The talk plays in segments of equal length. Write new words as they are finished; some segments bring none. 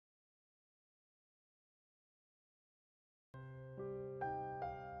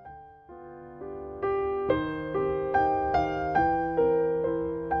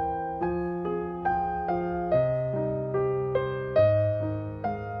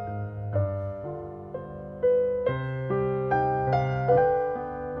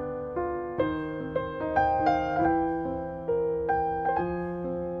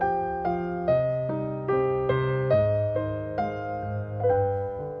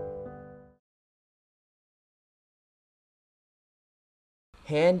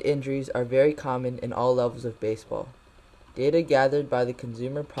Hand injuries are very common in all levels of baseball. Data gathered by the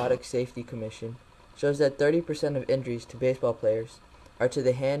Consumer Product Safety Commission shows that 30% of injuries to baseball players are to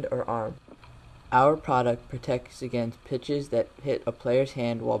the hand or arm. Our product protects against pitches that hit a player's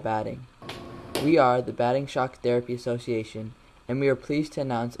hand while batting. We are the Batting Shock Therapy Association, and we are pleased to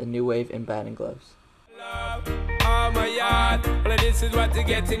announce a new wave in batting gloves. Oh my yard, well this is what you're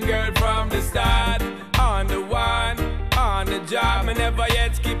getting, girl, from the start. On the one, on the job, I never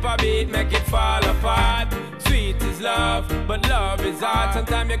yet skip a beat, make it fall apart. Sweet is love, but love is hard.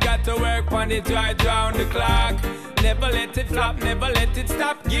 Sometimes you got to work on it right round the clock. Never let it flop, never let it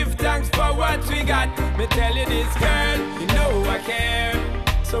stop. Give thanks for what we got. Me tell you this, girl, you know I care.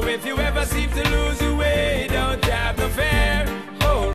 So if you ever seem to lose